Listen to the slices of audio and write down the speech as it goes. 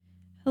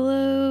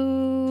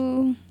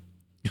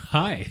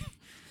Hi.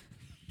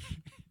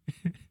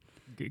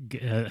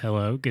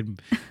 Hello.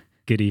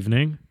 Good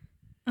evening.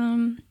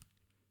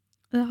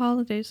 The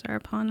holidays are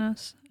upon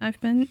us.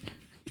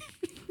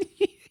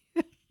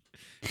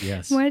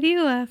 Yes. Why do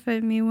you laugh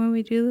at me when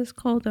we do this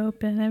cold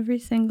open every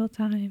single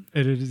time?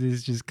 And it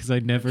is just because I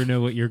never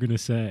know what you're going to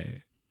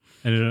say.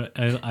 And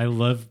I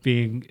love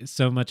being,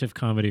 so much of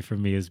comedy for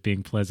me is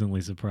being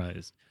pleasantly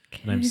surprised.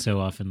 Okay. And I'm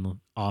so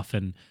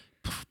often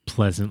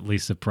pleasantly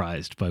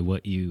surprised by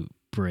what you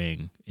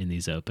bring in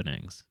these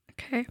openings.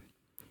 Okay.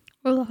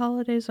 Well, the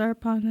holidays are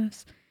upon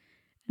us.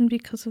 And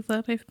because of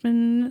that, I've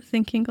been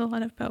thinking a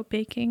lot about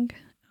baking,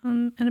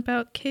 and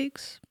about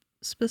cakes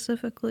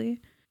specifically.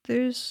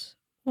 There's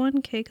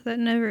one cake that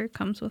never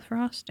comes with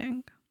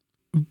frosting.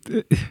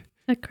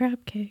 A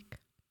crab cake.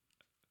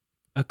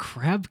 A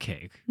crab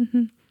cake?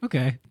 Mm-hmm.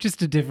 Okay.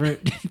 Just a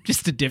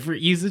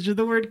different usage of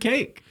the word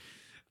cake.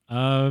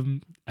 I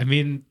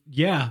mean,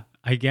 yeah,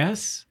 I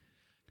guess.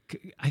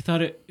 I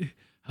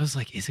was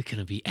like, is it going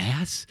to be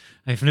ass?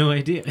 I have no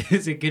idea.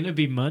 Is it going to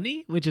be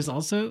money? Which is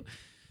also...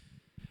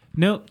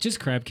 No, just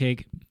crab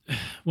cake.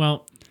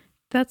 Well...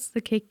 That's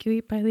the cake you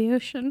eat by the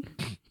ocean.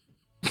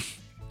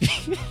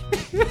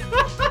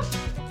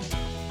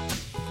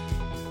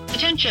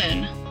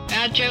 Attention!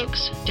 Bad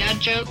jokes, dad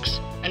jokes,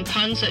 and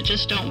puns that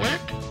just don't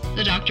work.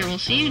 The doctor will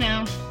see you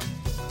now.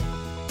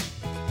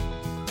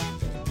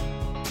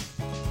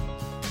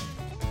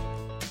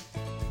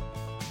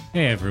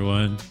 Hey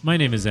everyone, my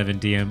name is Evan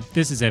Diem.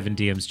 This is Evan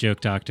Diem's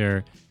Joke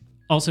Doctor,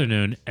 also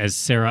known as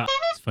Sarah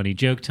Funny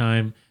Joke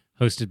Time,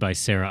 hosted by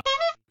Sarah.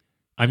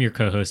 I'm your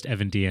co-host,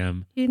 Evan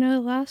Diem. You know,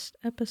 last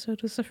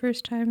episode was the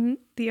first time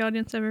the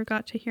audience ever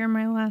got to hear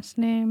my last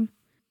name.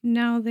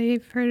 Now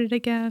they've heard it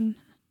again.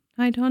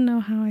 I don't know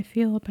how I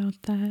feel about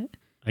that.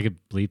 I could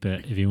bleep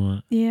it if you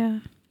want. Yeah,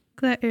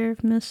 that air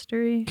of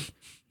mystery.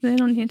 They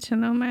don't need to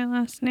know my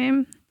last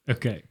name.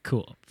 Okay,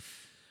 cool.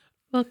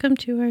 Welcome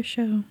to our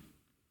show.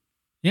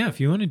 Yeah,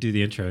 if you want to do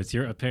the intro, it's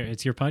your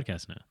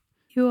podcast now.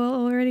 You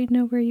all already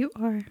know where you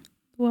are.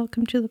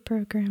 Welcome to the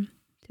program.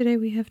 Today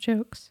we have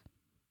jokes.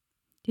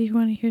 Do you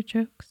want to hear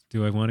jokes?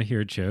 Do I want to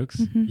hear jokes?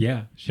 Mm-hmm.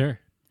 Yeah,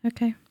 sure.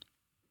 Okay.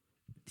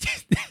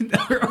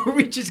 Are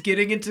we just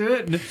getting into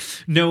it?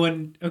 No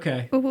one...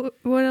 Okay.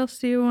 What else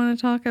do you want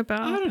to talk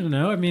about? I don't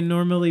know. I mean,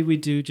 normally we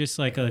do just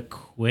like a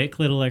quick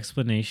little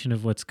explanation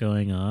of what's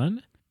going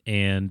on.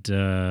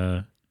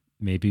 And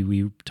maybe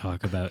we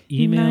talk about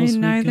emails.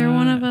 Neither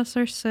one of us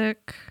are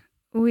sick.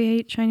 We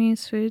ate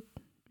Chinese food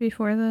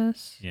before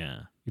this.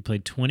 Yeah. We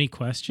played 20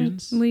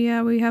 questions. We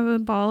have a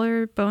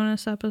baller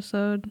bonus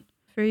episode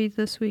for you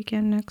this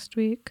weekend, next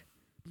week.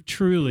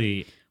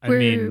 Truly,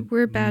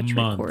 we're batch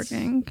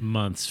recording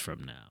months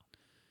from now,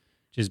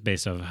 just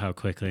based off of how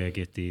quickly I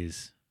get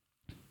these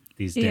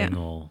dang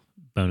old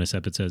bonus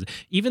episodes.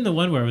 Even the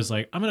one where I was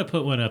like, I'm gonna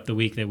put one up the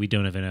week that we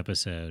don't have an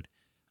episode.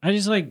 I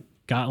just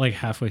got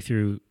halfway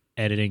through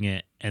editing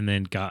it and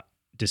then got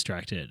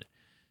distracted.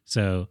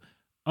 So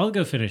I'll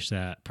go finish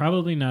that.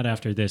 Probably not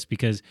after this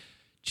because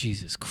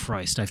Jesus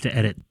Christ, I have to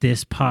edit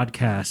this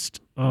podcast.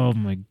 Oh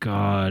my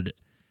God.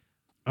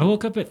 I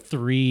woke up at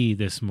 3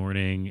 this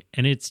morning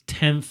and it's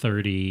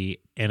 10:30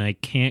 and I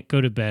can't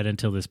go to bed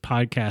until this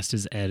podcast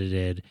is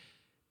edited.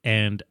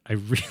 And I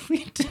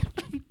really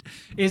didn't.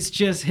 It's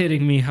just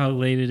hitting me how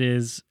late it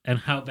is and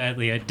how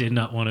badly I did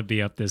not want to be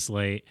up this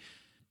late.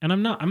 And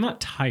I'm not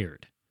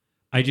tired.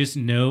 I just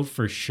know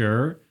for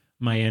sure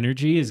my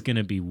energy is going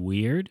to be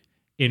weird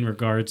in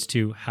regards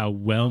to how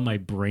well my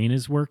brain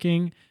is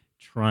working,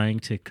 trying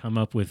to come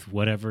up with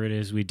whatever it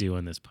is we do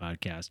on this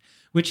podcast,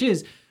 which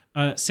is...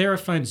 Sarah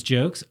finds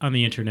jokes on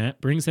the internet,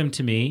 brings them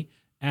to me,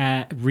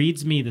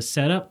 reads me the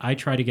setup. I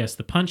try to guess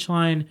the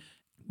punchline.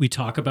 We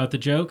talk about the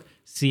joke,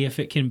 see if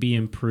it can be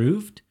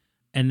improved,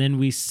 and then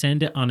we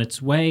send it on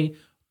its way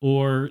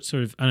or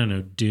sort of, I don't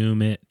know,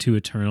 doom it to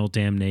eternal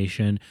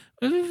damnation.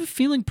 I'm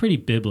feeling pretty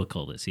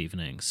biblical this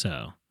evening,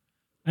 so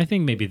I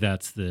think maybe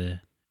that's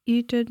the...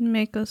 You did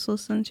make us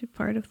listen to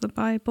part of the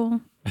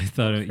Bible. I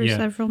thought for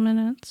several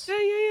minutes.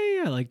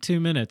 Yeah, like 2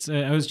 minutes.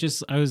 I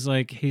was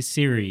like, hey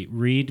Siri,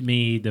 read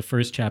me the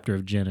first chapter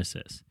of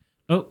Genesis.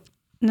 Oh.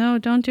 No,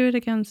 don't do it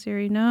again,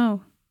 Siri.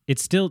 No.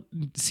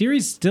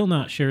 Siri's still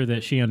not sure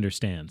that she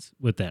understands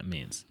what that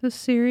means. The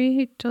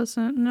Siri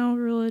doesn't know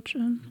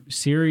religion.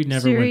 Siri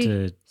went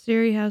to...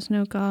 Siri has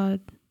no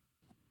God.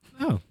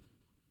 Oh.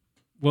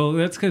 Well,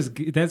 that's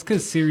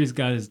because Siri's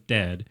God is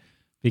dead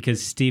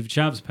because Steve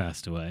Jobs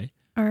passed away.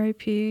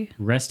 R.I.P.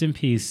 Rest in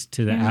peace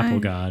to the Apple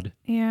God.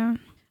 Yeah.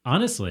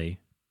 Honestly,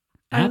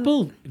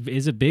 Apple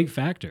is a big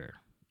factor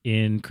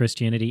in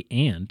Christianity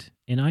and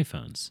in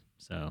iPhones.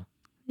 So,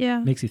 yeah.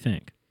 Makes you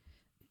think.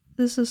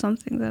 This is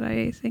something that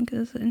I think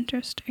is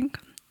interesting.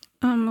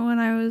 When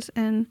I was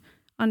in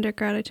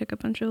undergrad, I took a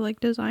bunch of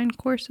design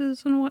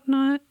courses and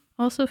whatnot.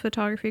 Also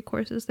photography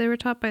courses. They were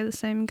taught by the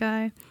same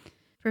guy.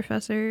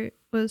 Professor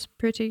was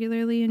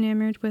particularly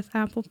enamored with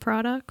Apple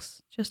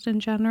products, just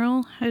in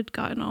general. Had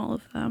gotten all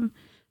of them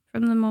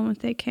from the moment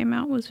they came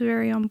out, was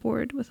very on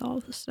board with all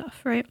the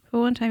stuff, right? But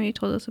one time he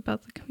told us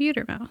about the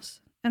computer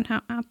mouse and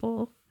how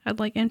Apple had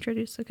like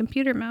introduced the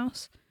computer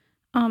mouse,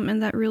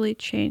 and that really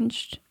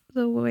changed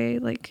the way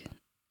like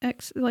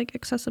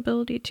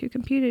accessibility to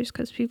computers,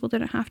 because people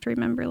didn't have to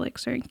remember like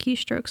certain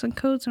keystrokes and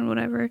codes and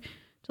whatever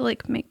to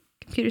like make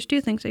computers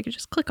do things. They could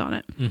just click on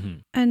it. Mm-hmm.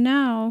 And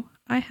now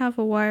I have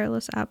a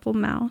wireless Apple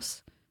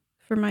mouse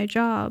for my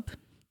job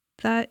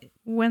that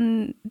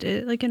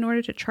in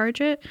order to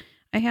charge it,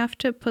 I have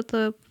to put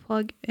the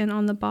plug in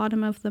on the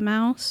bottom of the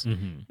mouse,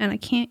 and I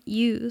can't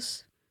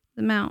use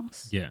the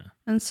mouse. Yeah.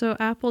 And so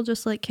Apple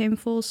just like came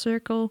full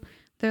circle.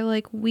 They're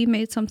like, we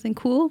made something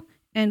cool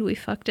and we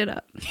fucked it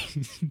up.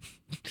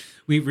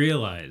 We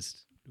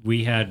realized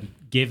we had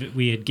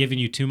given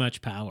you too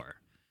much power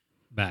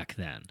back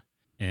then,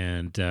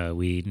 and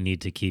we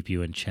need to keep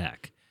you in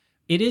check.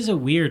 It is a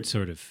weird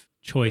sort of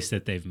choice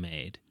that they've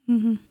made,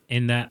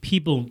 in that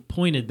people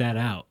pointed that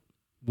out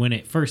when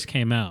it first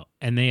came out,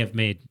 and they have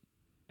made,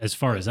 as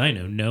far as I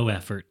know, no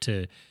effort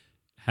to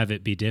have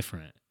it be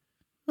different.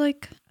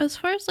 Like, as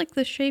far as like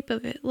the shape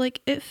of it,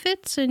 like it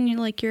fits in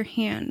like your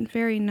hand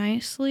very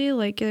nicely.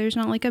 Like there's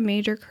not like a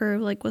major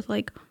curve like with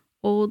like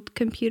old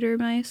computer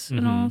mice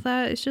and all of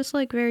that. It's just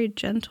like very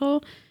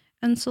gentle.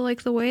 And so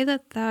like the way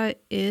that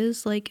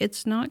is, like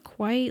it's not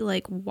quite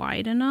like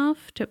wide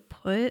enough to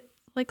put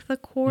like the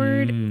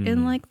cord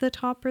in like the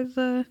top or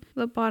the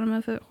bottom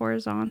of it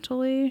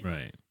horizontally.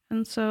 Right.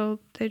 And so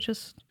they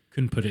just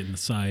couldn't put it in the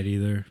side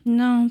either.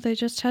 No, they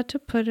just had to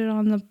put it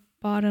on the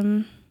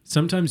bottom.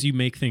 Sometimes you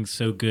make things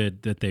so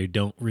good that they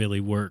don't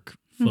really work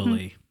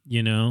fully,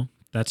 you know?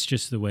 That's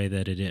just the way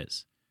that it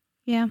is.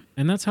 Yeah.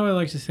 And that's how I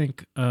like to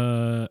think,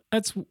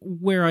 that's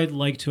where I'd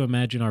like to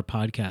imagine our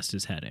podcast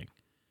is heading.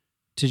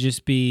 To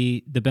just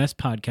be the best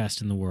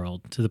podcast in the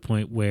world, to the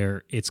point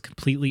where it's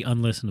completely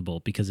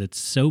unlistenable because it's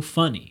so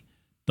funny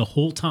the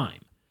whole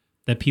time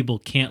that people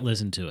can't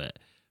listen to it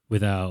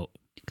without...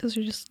 Because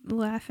you're just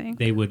laughing.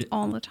 They would...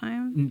 all the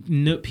time.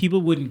 No,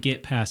 people wouldn't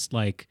get past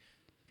like...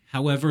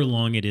 however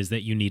long it is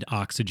that you need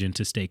oxygen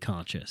to stay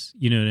conscious.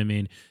 You know what I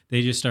mean?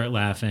 They just start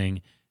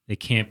laughing. They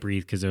can't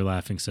breathe because they're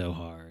laughing so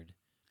hard.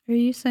 Are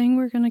you saying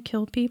we're going to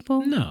kill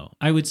people? No,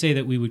 I would say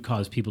that we would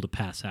cause people to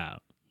pass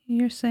out.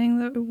 You're saying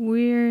that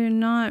we're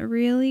not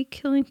really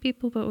killing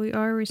people, but we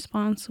are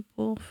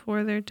responsible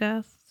for their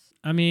deaths?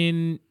 I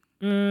mean,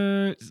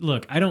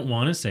 look, I don't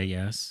want to say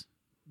yes,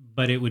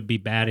 but it would be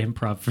bad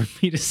improv for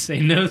me to say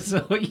no.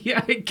 So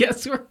yeah, I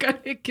guess we're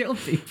going to kill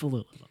people a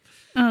little.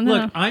 Oh, no.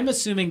 Look, I'm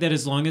assuming that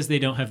as long as they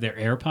don't have their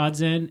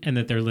AirPods in and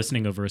that they're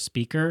listening over a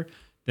speaker,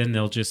 then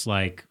they'll just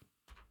like,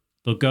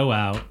 they'll go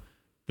out,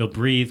 they'll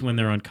breathe when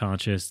they're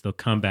unconscious, they'll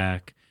come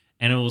back,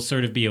 and it will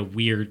sort of be a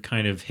weird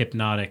kind of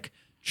hypnotic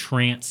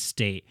trance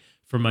state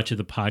for much of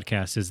the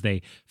podcast as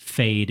they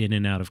fade in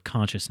and out of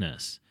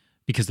consciousness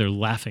because they're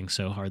laughing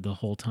so hard the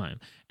whole time.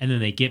 And then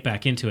they get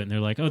back into it and they're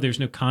like, oh, there's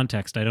no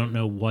context. I don't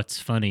know what's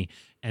funny.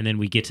 And then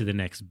we get to the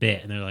next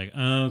bit and they're like,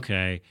 oh,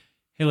 okay,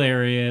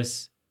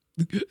 hilarious.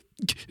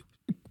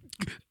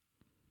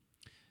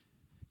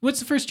 What's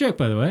the first joke,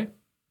 by the way?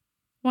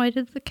 Why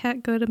did the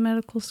cat go to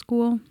medical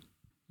school?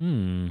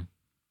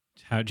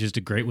 How, just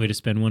a great way to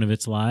spend one of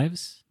its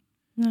lives?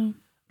 No.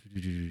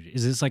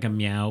 Is this like a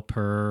meow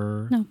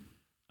purr? No.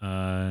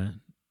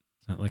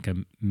 It's not like a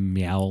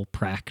meow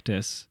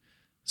practice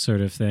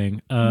sort of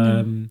thing.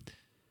 No.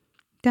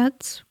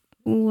 That's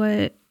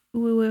what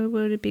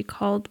would it be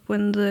called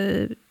when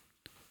the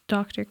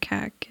Dr.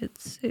 Cat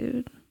gets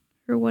sued?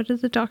 Or what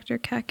did the Dr.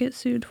 Cat get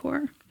sued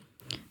for?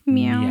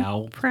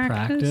 Meow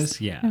practice?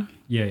 Yeah.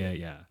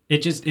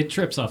 It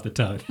trips off the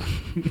tongue.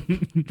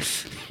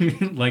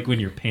 Like when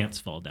your pants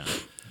fall down.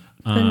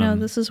 But no,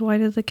 this is why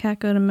did the cat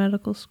go to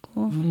medical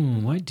school?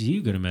 Why do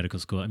you go to medical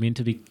school? I mean,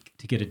 to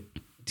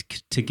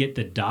get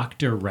the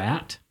Dr.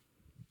 Rat?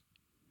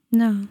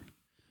 No.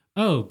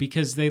 Oh,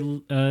 because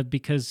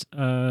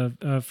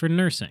for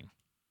nursing.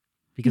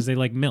 Because they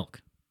like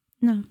milk.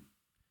 No.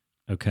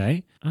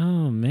 Okay.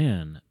 Oh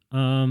man.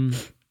 I'm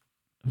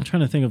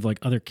trying to think of like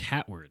other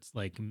cat words,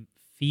 like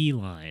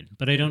feline,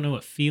 but I don't know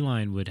what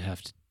feline would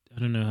have to. I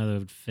don't know how that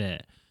would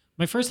fit.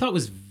 My first thought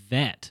was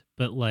vet,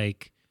 but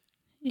like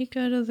you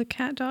go to the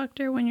cat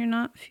doctor when you're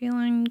not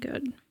feeling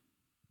good.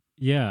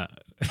 Yeah,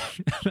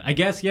 I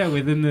guess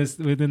within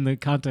the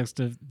context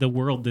of the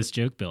world this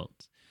joke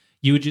builds,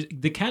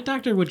 the cat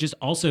doctor would just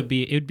also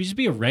be. It would just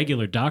be a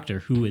regular doctor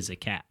who is a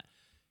cat,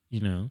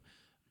 you know,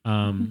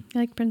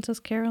 like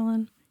Princess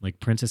Carolyn. Like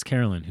Princess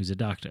Carolyn, who's a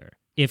doctor.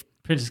 If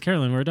Princess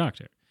Carolyn were a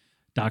doctor,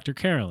 Dr.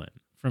 Carolyn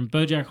from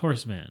BoJack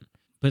Horseman.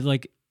 But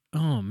like,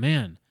 oh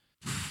man,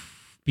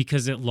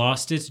 because it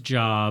lost its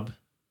job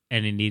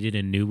and it needed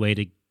a new way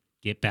to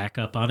get back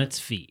up on its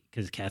feet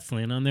because cats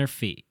land on their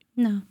feet.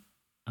 No.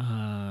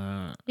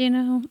 You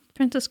know,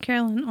 Princess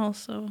Carolyn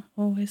also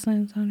always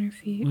lands on her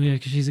feet. Well, yeah,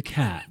 because she's a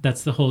cat.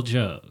 That's the whole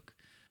joke.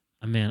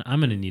 Man, I'm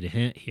gonna need a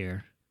hint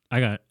here.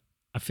 I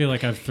feel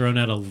like I've thrown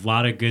out a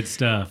lot of good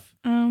stuff.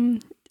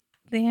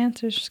 The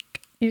answer's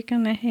you're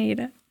gonna hate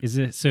it. Is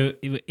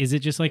it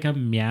just like a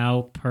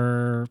meow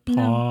purr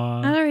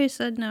paw? No, I already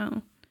said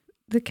no.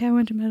 The cat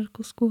went to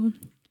medical school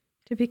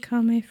to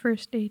become a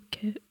first aid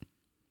kit.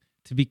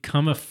 to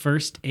become a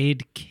first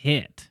aid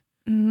kit.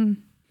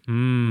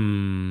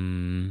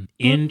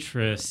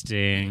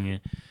 Interesting.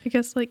 I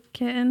guess like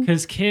kitten.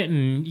 Because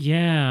kitten,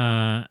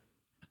 yeah.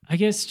 I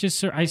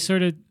guess I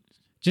sort of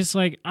just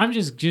like I'm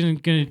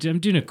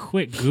doing a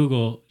quick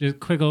Google, just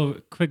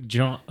quick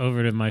jaunt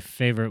over to my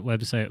favorite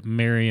website,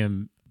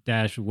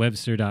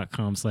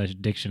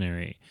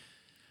 Merriam-Webster.com/dictionary.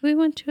 We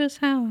went to his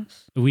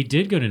house. We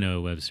did go to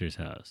Noah Webster's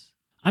house.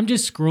 I'm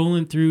just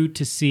scrolling through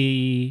to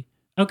see.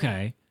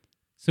 Okay,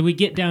 so we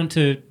get down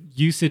to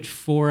usage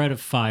 4 out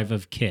of 5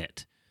 of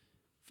kit,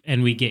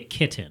 and we get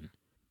kitten,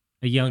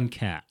 a young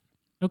cat.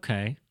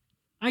 Okay,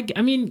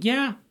 I mean,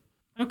 yeah,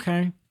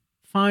 okay,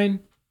 fine,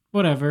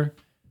 whatever.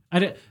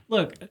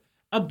 Look,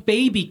 a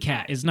baby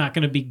cat is not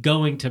going to be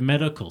going to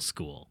medical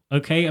school.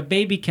 Okay, a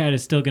baby cat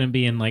is still going to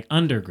be in like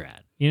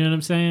undergrad. You know what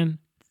I'm saying?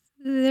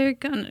 They're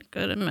gonna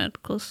go to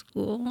medical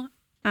school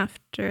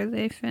after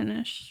they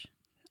finish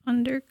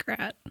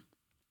undergrad.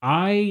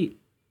 I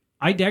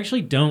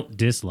actually don't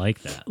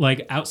dislike that.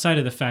 Like, outside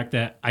of the fact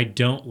that I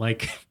don't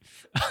like,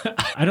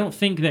 I don't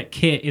think that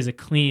kit is a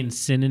clean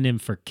synonym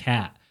for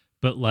cat.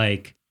 But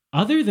like,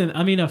 other than,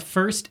 I mean, a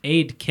first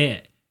aid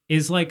kit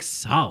is like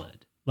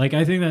solid. Like,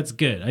 I think that's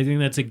good. I think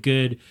that's a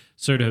good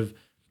sort of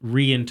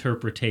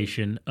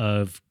reinterpretation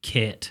of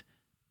kit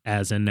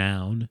as a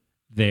noun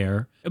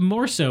there.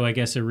 More so, I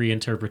guess, a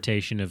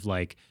reinterpretation of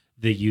like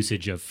the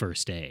usage of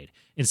first aid.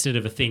 Instead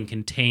of a thing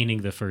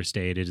containing the first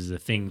aid, it is a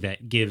thing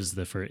that gives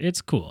the first.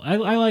 It's cool. I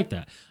like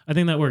that. I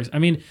think that works. I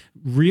mean,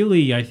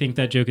 really, I think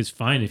that joke is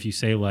fine if you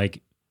say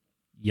like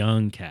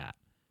young cat.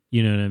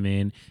 You know what I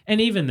mean?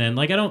 And even then,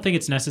 like, I don't think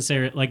it's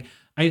necessary. Like,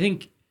 I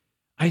think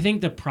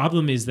the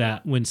problem is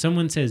that when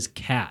someone says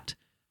cat,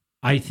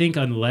 I think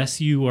unless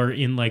you are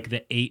in like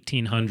the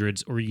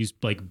 1800s or you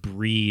like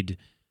breed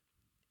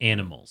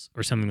animals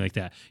or something like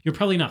that, you're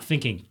probably not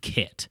thinking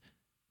kit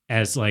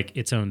as like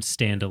its own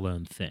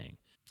standalone thing.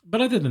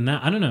 But other than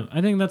that, I don't know.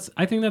 I think that's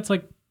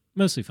like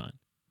mostly fine.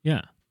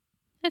 Yeah.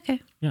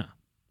 Okay. Yeah.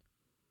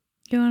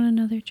 You want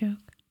another joke?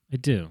 I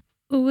do.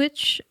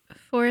 Which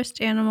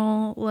forest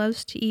animal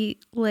loves to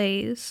eat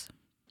Lays?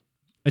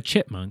 A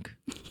chipmunk.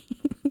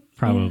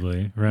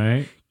 Probably,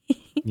 right?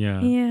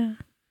 Yeah. Yeah.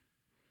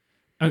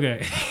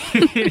 Okay.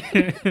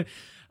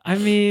 I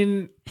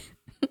mean,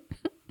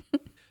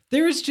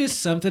 there's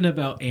just something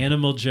about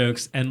animal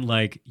jokes and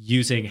like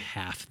using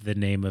half the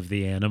name of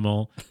the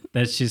animal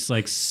that's just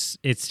like,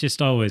 it's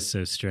just always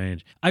so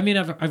strange. I mean,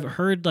 I've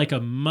heard like a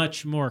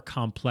much more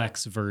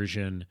complex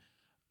version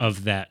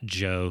of that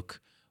joke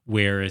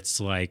where it's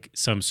like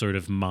some sort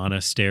of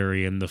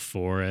monastery in the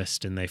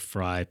forest and they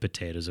fry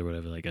potatoes or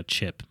whatever, like a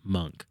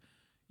chipmunk.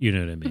 You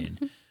know what I mean?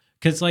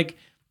 Because like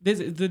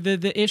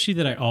the issue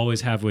that I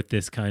always have with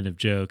this kind of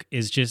joke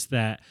is just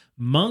that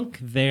monk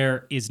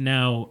there is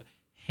now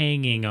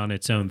hanging on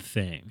its own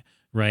thing,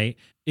 right?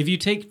 If you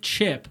take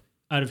chip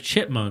out of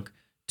chipmunk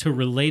to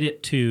relate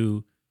it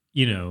to,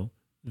 you know,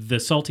 the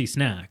salty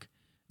snack,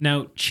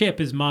 now chip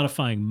is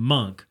modifying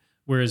monk,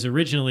 whereas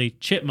originally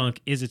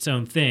chipmunk is its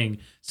own thing.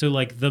 So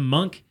like the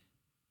monk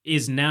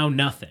is now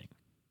nothing.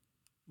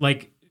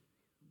 Like,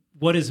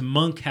 what does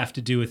monk have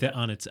to do with it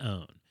on its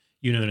own?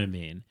 You know what I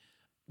mean?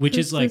 Which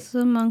is like... This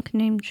is a monk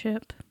named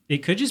Chip. It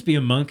could just be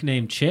a monk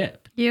named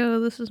Chip.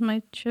 Yo, this is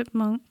my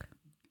chipmunk.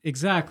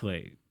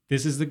 Exactly.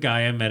 This is the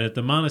guy I met at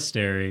the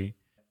monastery.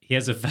 He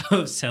has a vow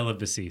of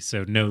celibacy,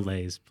 so no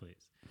Lays,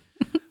 please.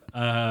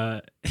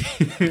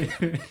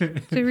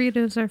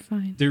 Doritos are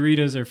fine.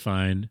 Doritos are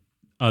fine,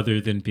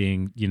 other than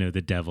being, you know,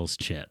 the devil's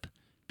chip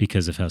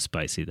because of how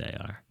spicy they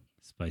are.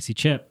 Spicy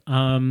chip.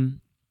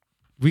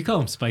 We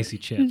call him Spicy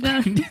Chip.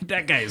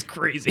 That guy is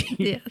crazy.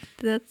 Yeah,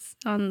 that's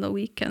on the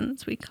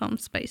weekends. We call him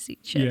Spicy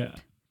Chip. Yeah.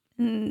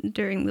 And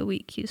during the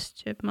week, he's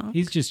Chipmunk.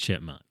 He's just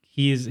Chipmunk.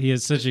 He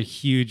has such a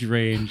huge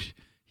range.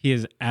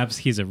 He's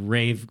a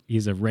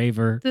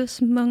raver.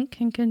 This monk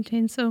can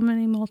contain so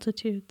many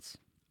multitudes.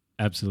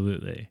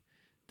 Absolutely.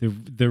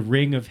 The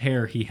ring of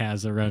hair he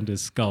has around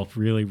his scalp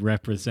really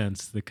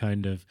represents the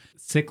kind of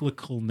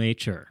cyclical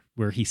nature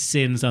where he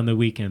sins on the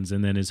weekends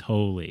and then is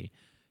holy,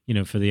 you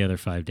know, for the other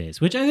 5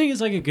 days, which I think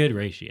is like a good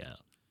ratio.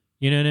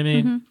 You know what I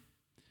mean? Mm-hmm.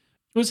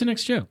 What's the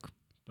next joke,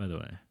 by the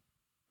way?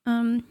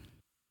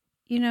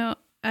 You know,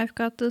 I've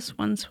got this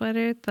one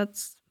sweater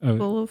that's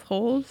full of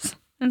holes,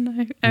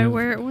 and I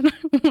wear it when I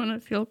want to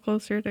feel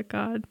closer to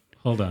God.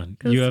 Hold on.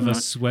 You have a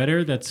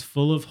sweater that's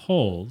full of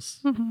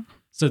holes,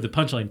 so the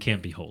punchline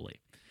can't be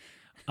holy.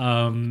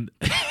 I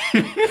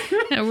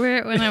wear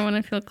it when I want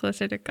to feel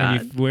closer to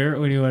God. And you wear it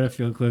when you want to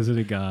feel closer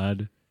to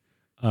God.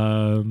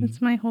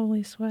 It's my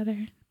holy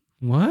sweater.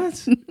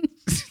 What?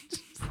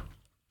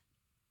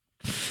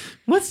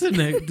 What's the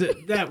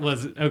next? That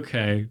wasn't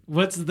okay.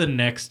 What's the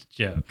next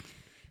joke?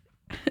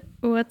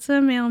 What's a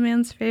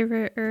mailman's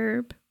favorite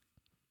herb?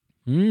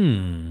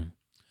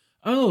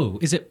 Oh,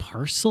 is it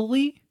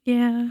parsley?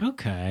 Yeah.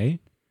 Okay.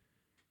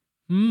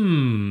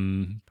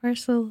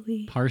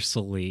 Parsley.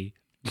 Parsley.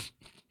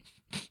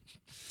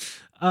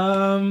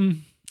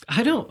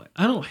 I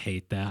don't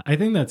hate that. I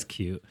think that's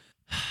cute.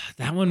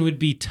 That one would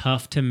be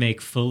tough to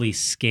make fully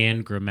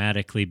scanned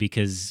grammatically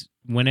because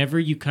whenever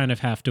you kind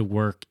of have to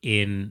work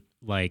in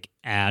like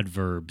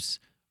adverbs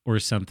or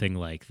something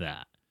like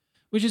that,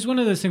 which is one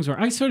of those things where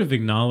I sort of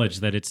acknowledge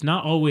that it's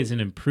not always an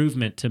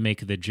improvement to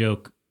make the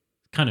joke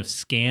kind of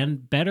scan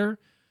better.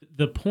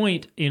 The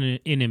point in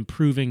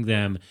improving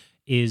them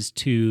is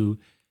to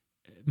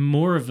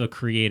more of a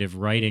creative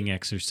writing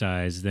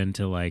exercise than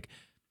to like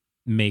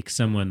make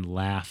someone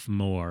laugh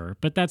more.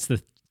 But that's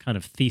the kind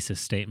of thesis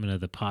statement of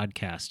the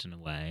podcast in a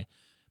way.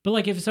 But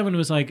like if someone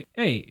was like,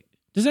 hey,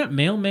 does that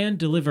mailman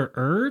deliver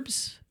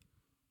herbs?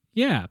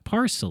 Yeah,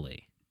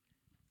 parsley.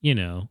 You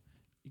know,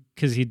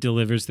 because he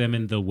delivers them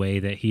in the way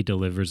that he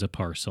delivers a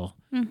parcel.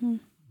 Mm-hmm.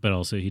 But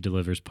also he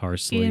delivers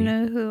parsley. You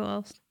know who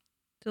else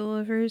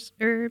delivers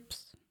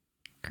herbs?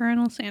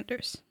 Colonel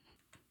Sanders.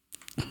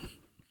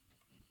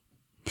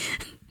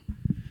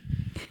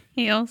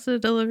 He also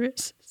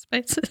delivers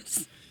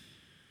spices.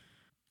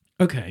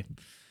 Okay.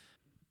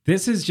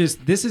 This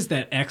is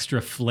that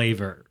extra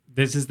flavor.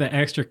 This is the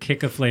extra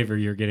kick of flavor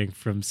you're getting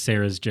from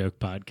Sarah's Joke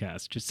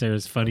Podcast, just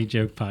Sarah's Funny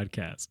Joke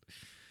Podcast.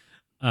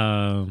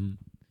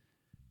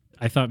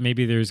 I thought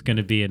maybe there's going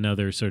to be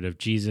another sort of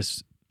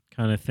Jesus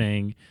kind of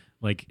thing,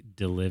 like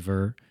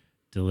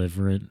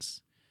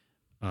deliverance.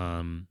 But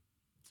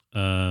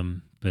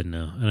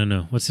no, I don't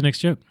know. What's the next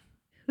joke?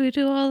 Who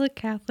do all the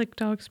Catholic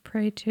dogs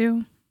pray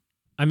to?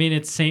 I mean,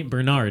 it's Saint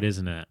Bernard,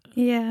 isn't it?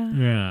 Yeah.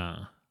 Yeah.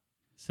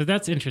 So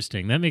that's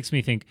interesting. That makes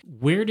me think,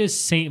 where does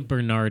Saint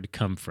Bernard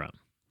come from?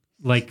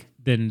 Like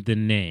the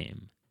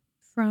name.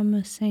 From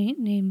a saint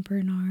named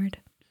Bernard.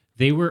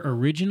 They were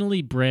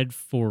originally bred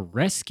for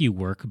rescue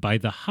work by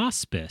the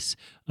hospice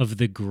of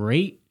the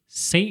Great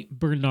Saint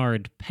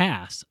Bernard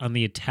Pass on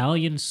the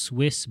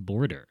Italian-Swiss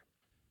border.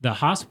 The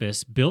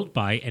hospice, built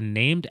by and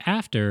named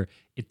after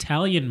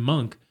Italian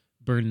monk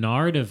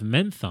Bernard of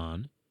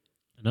Menthon,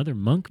 another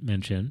monk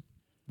mention.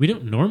 We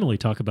don't normally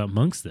talk about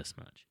monks this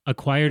much.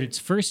 Acquired its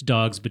first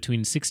dogs between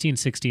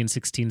 1660 and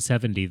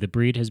 1670, the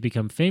breed has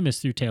become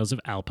famous through tales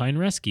of alpine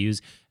rescues,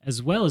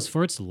 as well as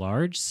for its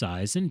large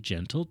size and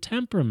gentle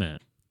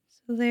temperament.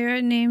 So they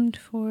are named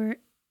for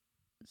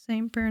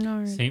Saint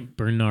Bernard. Saint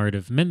Bernard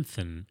of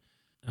Menthon.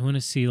 I want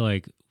to see,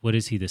 like, what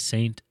is he the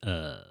saint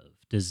of?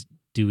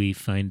 Do we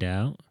find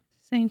out?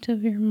 Saint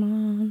of your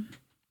mom.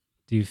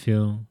 Do you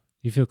feel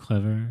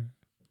clever?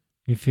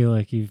 You feel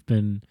like you've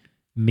been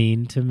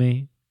mean to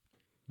me?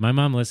 My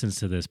mom listens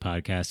to this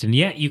podcast, and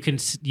yet you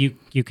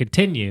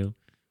continue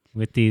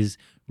with these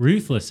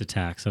ruthless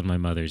attacks on my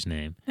mother's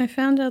name. I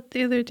found out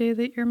the other day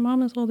that your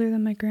mom is older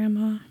than my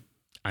grandma.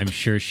 I'm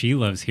sure she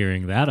loves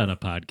hearing that on a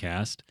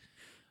podcast.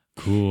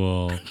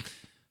 Cool.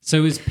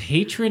 So is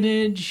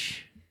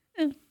patronage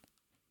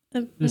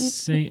the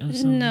saint of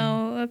something?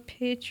 No, a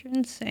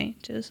patron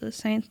saint is a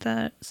saint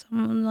that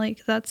someone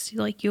like, that's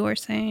like your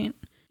saint.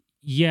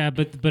 Yeah,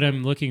 but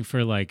I'm looking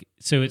for like,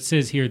 so it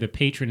says here the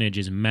patronage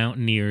is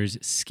mountaineers,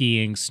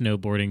 skiing,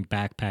 snowboarding,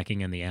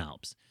 backpacking, and the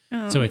Alps.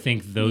 Oh, So I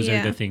think those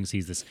are the things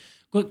he's this.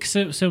 Look,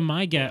 so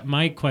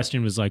my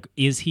question was like,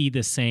 is he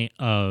the saint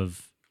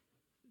of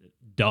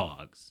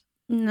dogs?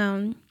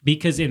 No.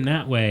 Because in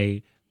that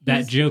way,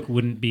 that joke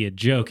wouldn't be a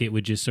joke. It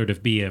would just sort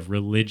of be a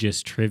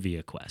religious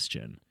trivia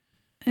question.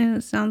 And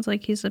it sounds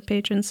like he's a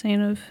patron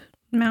saint of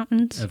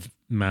mountains. Of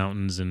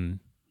mountains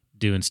and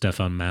doing stuff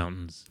on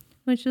mountains.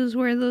 Which is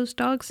where those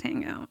dogs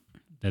hang out.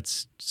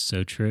 That's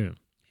so true.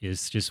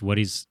 It's just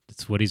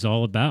it's what he's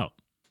all about.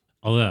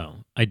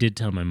 Although I did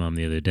tell my mom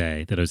the other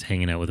day that I was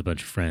hanging out with a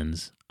bunch of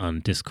friends on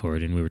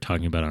Discord and we were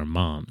talking about our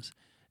moms.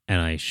 And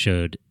I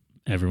showed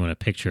everyone a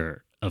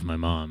picture of my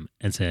mom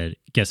and said,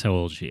 guess how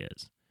old she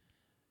is?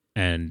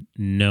 And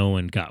no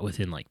one got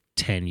within like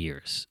 10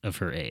 years of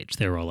her age.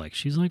 They were all like,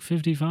 she's like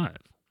 55.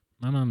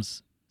 My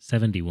mom's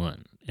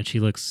 71 and she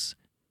looks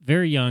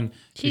very young.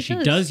 She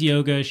does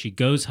yoga. She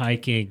goes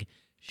hiking.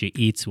 She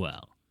eats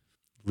well.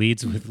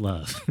 Leads with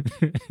love.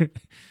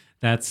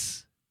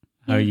 That's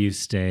how you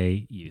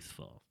stay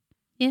youthful.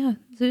 Yeah,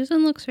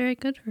 Susan looks very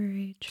good for her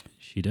age.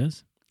 She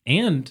does.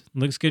 And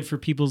looks good for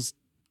people's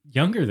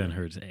younger than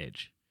her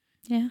age.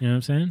 Yeah. You know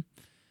what I'm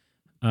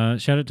saying?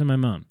 Shout out to my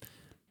mom.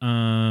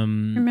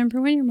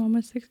 Remember when your mom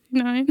was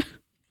 69? Do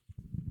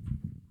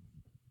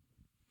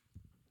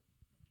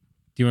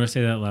you want to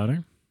say that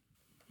louder?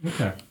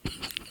 Okay.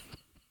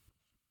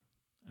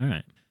 All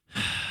right.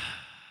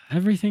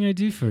 Everything I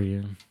do for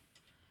you,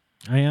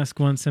 I ask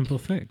one simple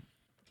thing.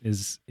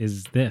 Is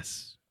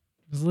this.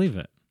 Just leave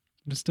it.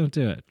 Just don't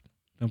do it.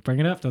 Don't bring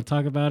it up. Don't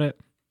talk about it.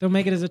 Don't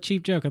make it as a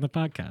cheap joke on the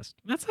podcast.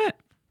 That's it.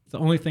 It's the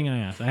only thing I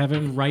ask. I have it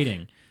in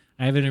writing.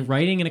 I have it in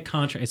writing in a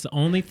contract. It's the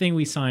only thing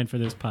we signed for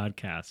this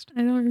podcast.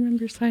 I don't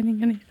remember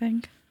signing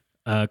anything.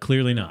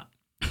 Clearly not.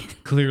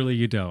 Clearly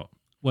you don't.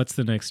 What's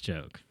the next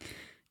joke?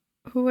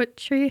 What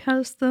tree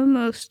has the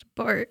most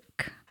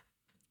bark?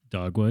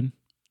 Dogwood?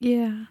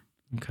 Yeah.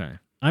 Okay.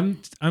 I'm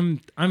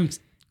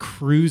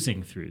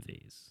cruising through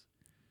these.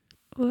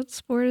 What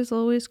sport is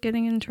always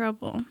getting in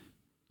trouble?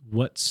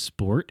 What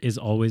sport is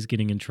always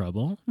getting in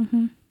trouble?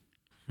 Mm-hmm.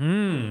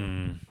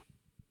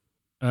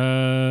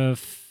 Fencing.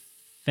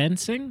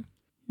 fencing?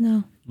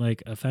 No.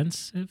 Like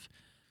offensive?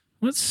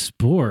 What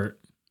sport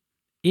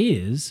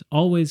is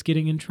always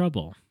getting in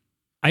trouble?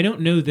 I don't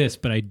know this,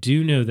 but I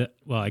do know that,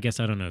 well, I guess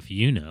I don't know if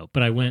you know,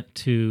 but I went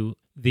to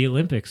the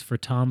Olympics for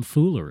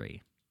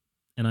tomfoolery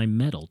and I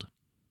medaled.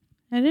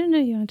 I didn't know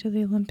you went to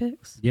the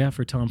Olympics. Yeah,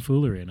 for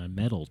tomfoolery, and I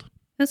medaled.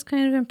 That's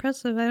kind of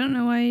impressive. I don't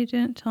know why you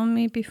didn't tell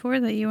me before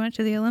that you went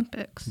to the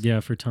Olympics.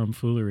 Yeah, for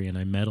tomfoolery, and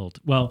I medaled.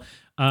 Well,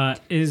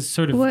 is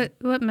sort of...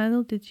 What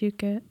medal did you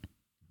get?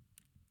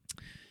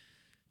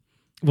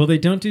 Well, they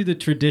don't do the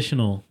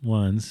traditional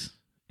ones.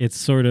 It's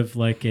sort of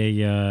like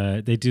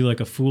a... they do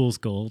like a fool's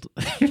gold.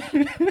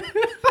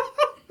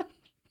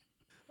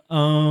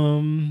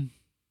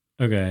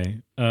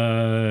 Okay.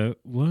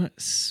 What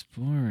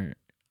sport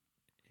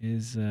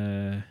is...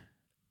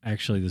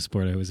 Actually, the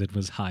sport I was in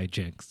was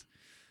hijinks.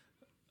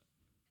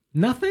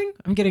 Nothing?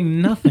 I'm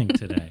getting nothing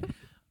today.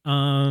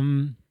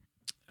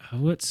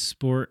 What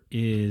sport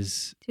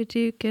is... Did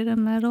you get a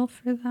medal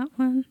for that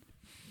one?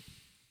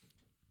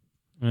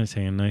 I'm going to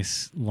take a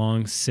nice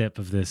long sip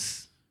of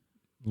this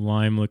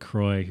lime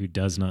LaCroix, who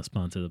does not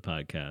sponsor the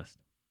podcast.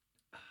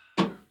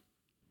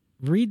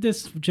 Read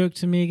this joke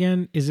to me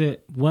again. Is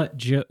it what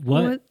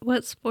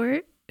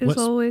sport is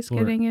always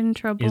getting in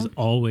trouble? Is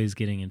always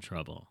getting in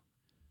trouble.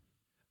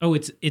 Oh,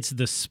 it's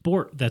the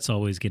sport that's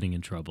always getting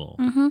in trouble,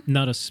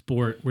 not a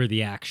sport where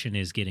the action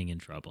is getting in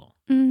trouble.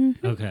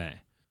 Mm-hmm. Okay.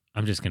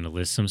 I'm just going to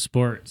list some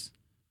sports.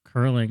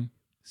 Curling,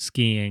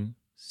 skiing,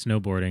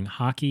 snowboarding,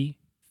 hockey,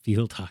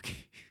 field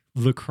hockey,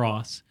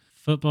 lacrosse,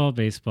 football,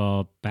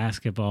 baseball,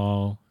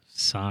 basketball,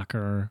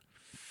 soccer,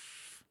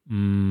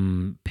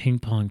 ping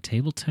pong,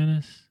 table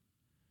tennis,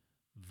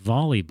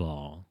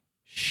 volleyball,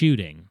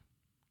 shooting,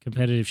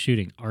 competitive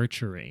shooting,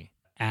 archery,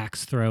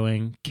 axe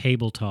throwing,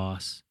 cable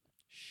toss,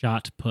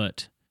 shot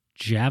put,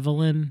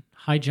 javelin,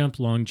 high jump,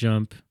 long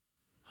jump,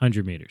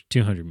 100 meters,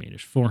 200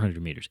 meters,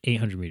 400 meters,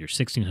 800 meters,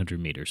 1,600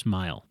 meters,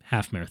 mile,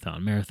 half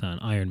marathon, marathon,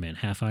 Ironman,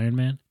 half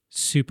Ironman,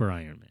 super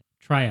Ironman,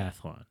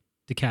 triathlon,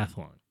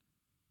 decathlon.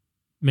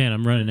 Man,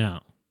 I'm running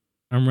out.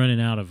 I'm running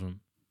out of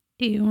them.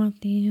 Do you want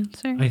the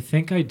answer? I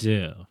think I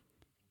do.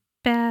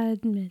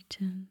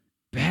 Badminton.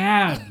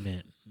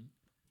 Badminton.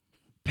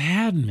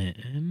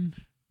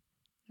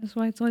 That's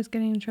why it's always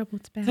getting in trouble.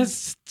 It's bad.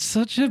 That's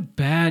such a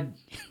bad,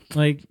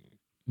 like,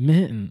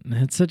 mitten.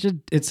 It's such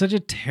a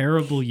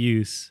terrible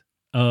use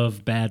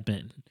of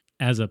badminton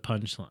as a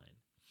punchline.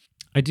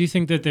 I do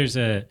think that there's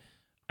a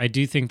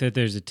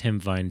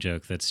Tim Vine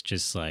joke that's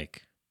just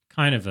like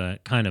kind of a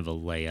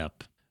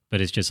layup,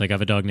 but it's just like, I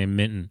have a dog named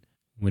Mitten.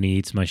 When he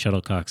eats my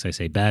shuttlecocks, I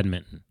say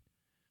badminton.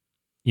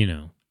 You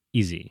know,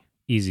 easy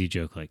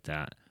joke like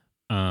that.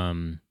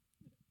 Marginally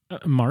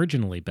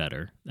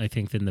better, I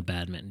think, than the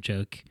badminton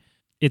joke.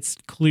 It's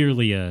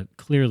clearly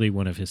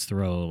one of his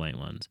throwaway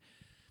ones.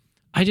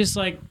 I just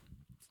like,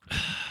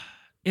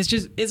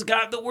 it's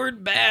got the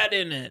word bad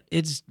in it.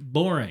 It's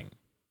boring.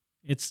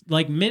 It's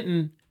like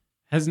Mitten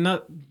has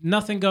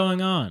nothing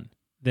going on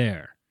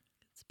there.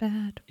 It's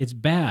bad. It's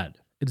bad.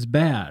 It's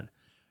bad.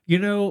 You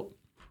know,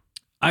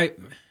 I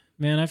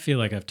feel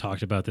like I've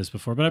talked about this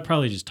before, but I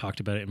probably just talked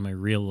about it in my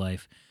real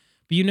life.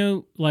 But you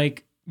know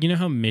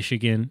how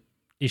Michigan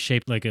is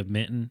shaped like a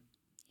mitten?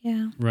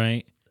 Yeah.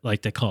 Right?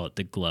 Like they call it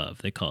the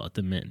glove. They call it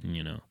the mitten,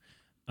 you know.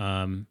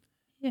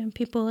 Yeah, and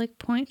people like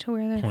point to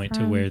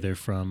where they're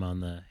from on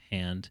the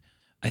hand.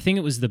 I think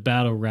it was the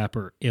battle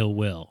rapper Ill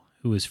Will,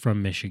 who was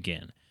from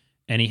Michigan.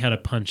 And he had a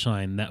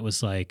punchline that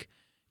was like,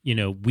 you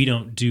know, we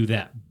don't do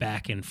that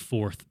back and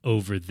forth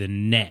over the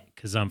net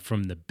because I'm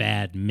from the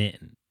bad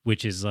mitten,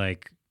 which is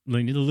like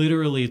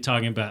literally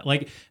talking about,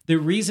 like, the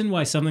reason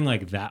why something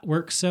like that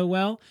works so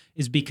well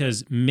is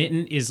because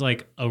mitten is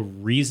like a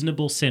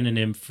reasonable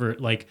synonym for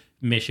like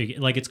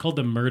Michigan. Like, it's called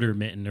the murder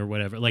mitten or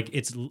whatever. Like,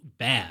 it's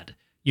bad.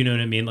 You know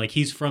what I mean? Like,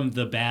 he's from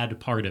the bad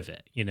part of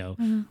it, you know?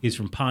 Mm-hmm. He's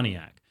from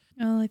Pontiac.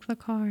 Oh, like the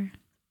car.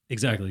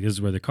 Exactly. This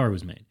is where the car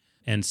was made.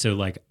 And so,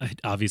 like,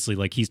 obviously,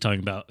 like, he's talking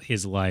about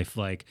his life,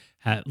 like,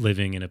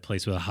 living in a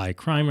place with a high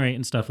crime rate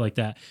and stuff like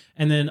that.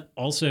 And then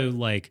also,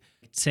 like,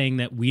 saying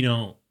that we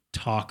don't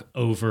talk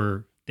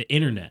over the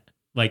internet,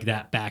 like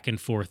that back and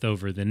forth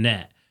over the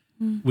net,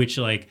 which,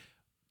 like,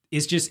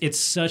 it's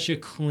such a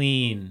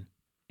clean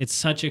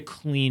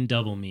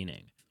double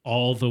meaning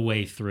all the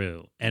way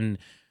through. And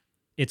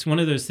it's one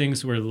of those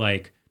things where,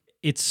 like,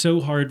 it's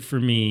so hard for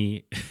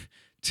me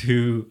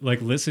to,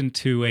 like, listen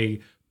to a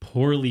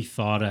poorly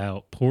thought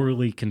out,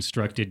 poorly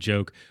constructed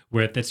joke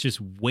where that's just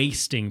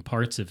wasting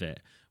parts of it,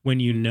 when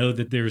you know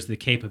that there's the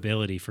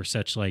capability for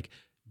such, like,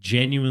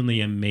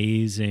 genuinely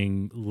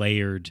amazing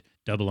layered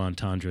double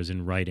entendres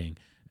in writing.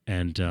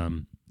 And,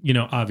 you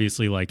know,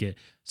 obviously, like, it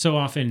so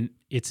often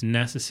it's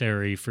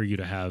necessary for you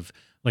to have,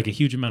 like, a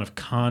huge amount of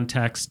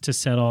context to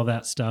set all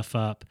that stuff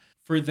up.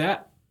 For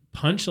that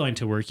punchline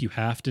to work, you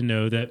have to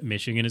know that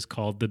Michigan is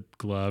called the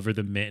glove or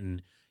the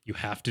mitten. You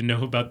have to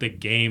know about the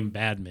game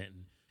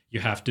badminton. You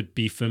have to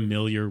be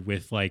familiar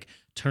with, like,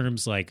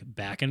 terms like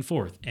back and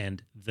forth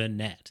and the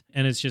net.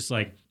 And it's just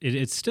like,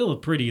 it's still a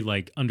pretty,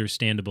 like,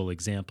 understandable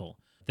example.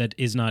 that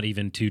is not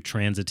even too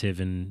transitive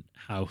in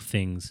how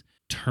things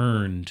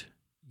turned,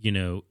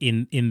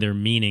 in their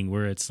meaning,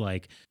 where it's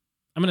like,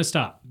 I'm going to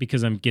stop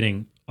because I'm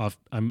getting off.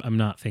 I'm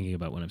not thinking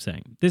about what I'm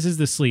saying. This is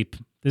the sleep.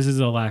 This is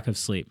a lack of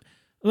sleep.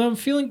 Although I'm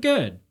feeling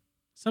good.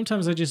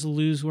 Sometimes I just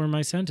lose where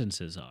my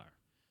sentences are.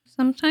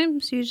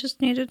 Sometimes you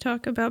just need to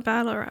talk about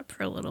battle rap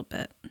for a little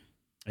bit.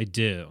 I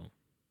do.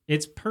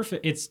 It's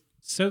perfect.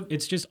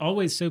 It's just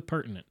always so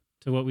pertinent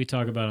to what we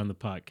talk about on the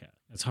podcast.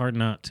 It's hard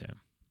not to.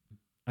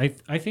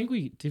 I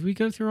think did we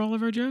go through all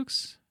of our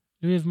jokes?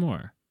 Do we have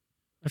more?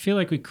 I feel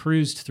like we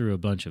cruised through a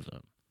bunch of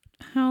them.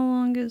 How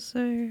long is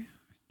there?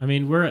 I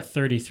mean, we're at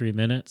 33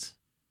 minutes.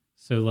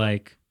 So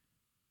like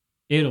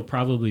it'll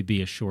probably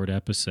be a short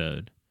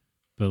episode,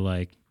 but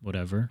like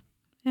whatever.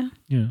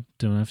 Yeah.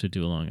 Don't have to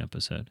do a long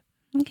episode.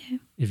 Okay.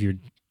 If you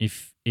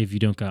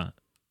don't got,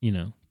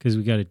 because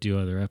we got to do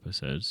other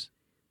episodes.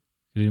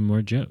 Do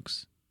more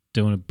jokes.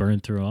 Don't want to burn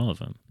through all of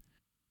them.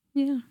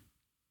 Yeah.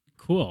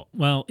 Cool.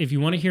 Well, if you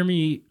want to hear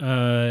me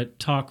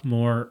talk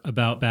more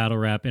about battle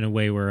rap in a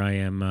way where I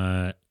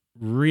am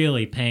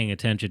really paying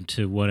attention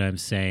to what I'm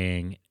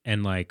saying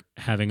and like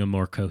having a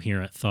more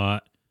coherent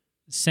thought,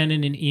 send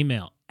in an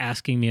email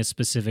asking me a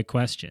specific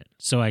question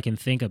so I can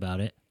think about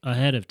it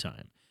ahead of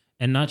time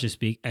and not just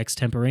speak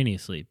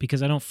extemporaneously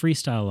because I don't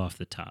freestyle off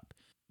the top.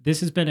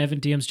 This has been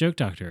Evan DM's Joke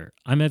Doctor.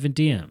 I'm Evan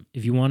DM.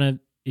 If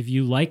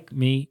you like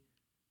me,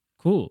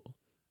 cool.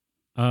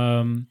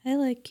 I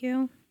like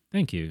you.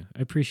 Thank you.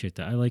 I appreciate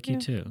that. I like you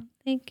too.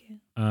 Thank you.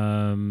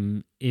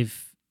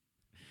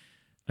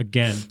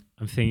 Again,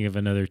 I'm thinking of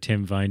another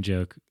Tim Vine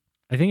joke.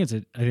 I think it's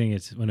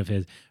one of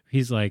his.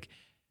 He's like,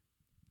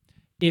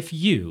 if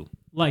you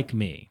like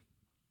me,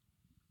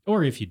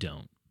 or if you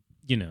don't,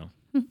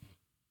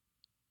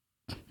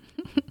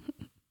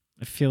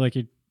 I feel like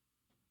you're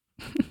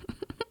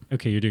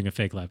okay. You're doing a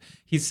fake laugh.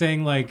 He's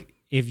saying like,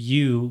 if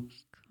you,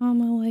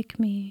 like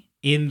me,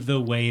 in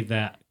the way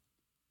that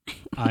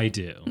I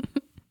do.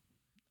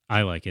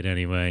 I like it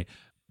anyway.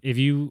 If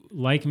you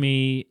like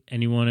me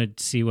and you want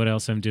to see what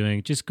else I'm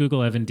doing, just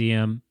Google Evan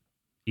DM.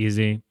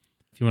 Easy.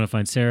 If you want to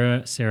find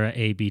Sarah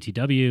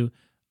ABTW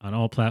on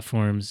all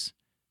platforms,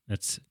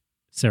 that's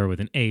Sarah with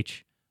an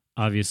H,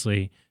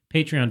 obviously.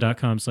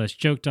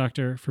 Patreon.com/Joke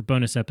Doctor for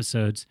bonus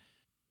episodes.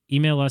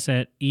 Email us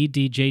at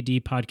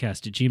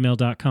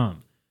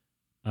edjdpodcast@gmail.com.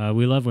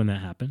 We love when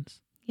that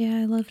happens. Yeah,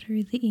 I love to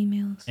read the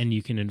emails. And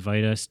you can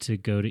invite us to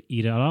go to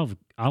eat at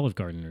Olive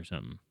Garden or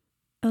something.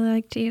 I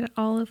like to eat at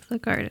all of the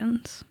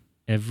gardens.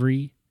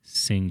 Every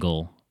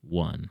single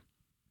one.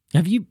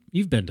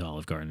 You've been to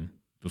Olive Garden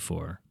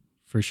before,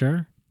 for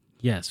sure?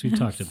 Yes, we've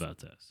talked about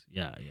this.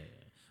 Yeah.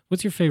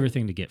 What's your favorite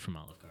thing to get from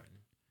Olive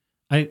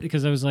Garden?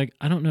 Because I was like,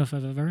 I don't know if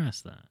I've ever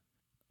asked that.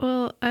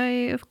 Well,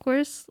 I, of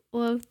course,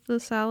 love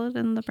the salad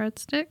and the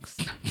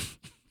breadsticks.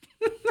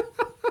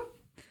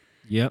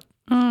 Yep.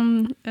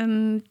 And,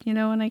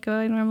 when I go,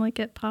 I normally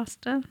get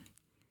pasta.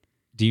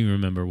 Do you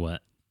remember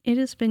what? It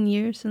has been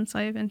years since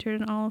I've entered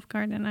an Olive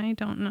Garden. I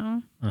don't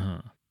know.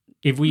 Uh-huh.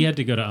 If we had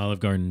to go to Olive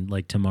Garden,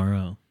 like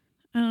tomorrow.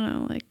 I don't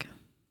know, like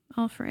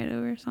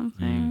Alfredo or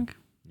something.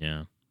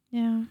 Yeah.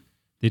 Yeah.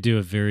 They do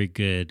a very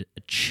good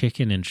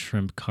chicken and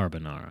shrimp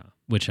carbonara,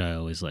 which I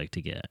always like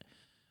to get.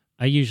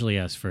 I usually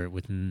ask for it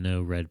with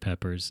no red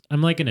peppers.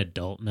 I'm like an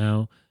adult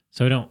now,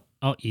 so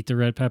I'll eat the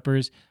red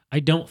peppers. I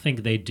don't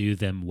think they do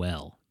them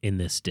well in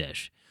this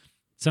dish.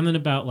 Something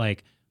about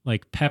like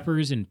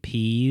peppers and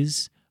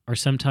peas are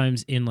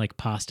sometimes in like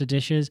pasta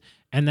dishes,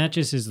 and that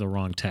just is the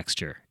wrong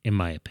texture, in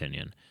my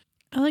opinion.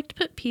 I like to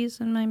put peas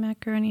in my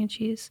macaroni and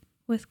cheese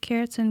with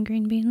carrots and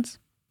green beans.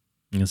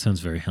 That sounds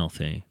very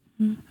healthy.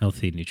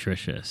 Healthy,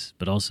 nutritious,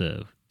 but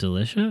also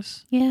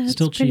delicious. Yeah,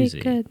 still it's pretty cheesy.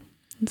 Good.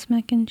 It's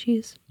mac and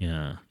cheese.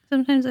 Yeah.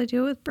 Sometimes I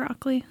do it with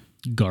broccoli.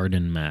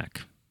 Garden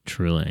mac,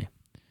 truly.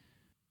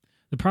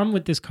 The problem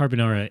with this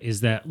carbonara is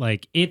that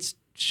like it's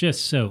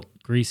just so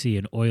greasy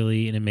and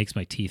oily, and it makes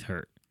my teeth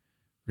hurt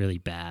really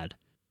bad.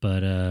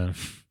 But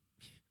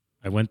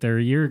I went there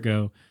a year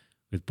ago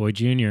with Boy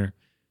Jr.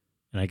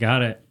 and I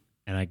got it,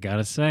 and I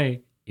gotta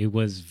say it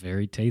was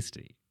very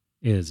tasty.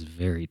 It is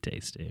very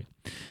tasty.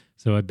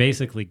 So I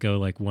basically go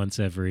like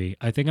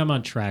I think I'm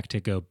on track to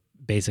go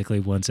basically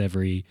once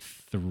every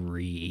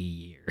 3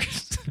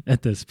 years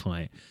at this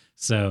point.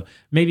 So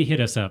maybe hit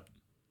us up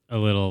a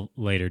little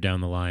later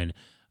down the line.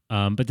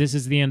 But this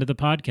is the end of the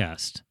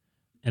podcast.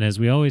 And as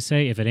we always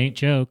say, if it ain't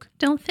joke,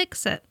 don't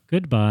fix it.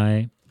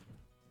 Goodbye.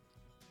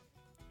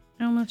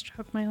 I almost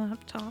dropped my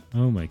laptop.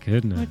 Oh my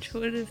goodness. Which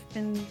would have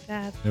been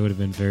bad. That would have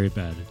been very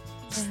bad.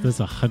 That's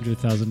a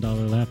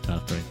 $100,000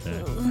 laptop right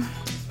there.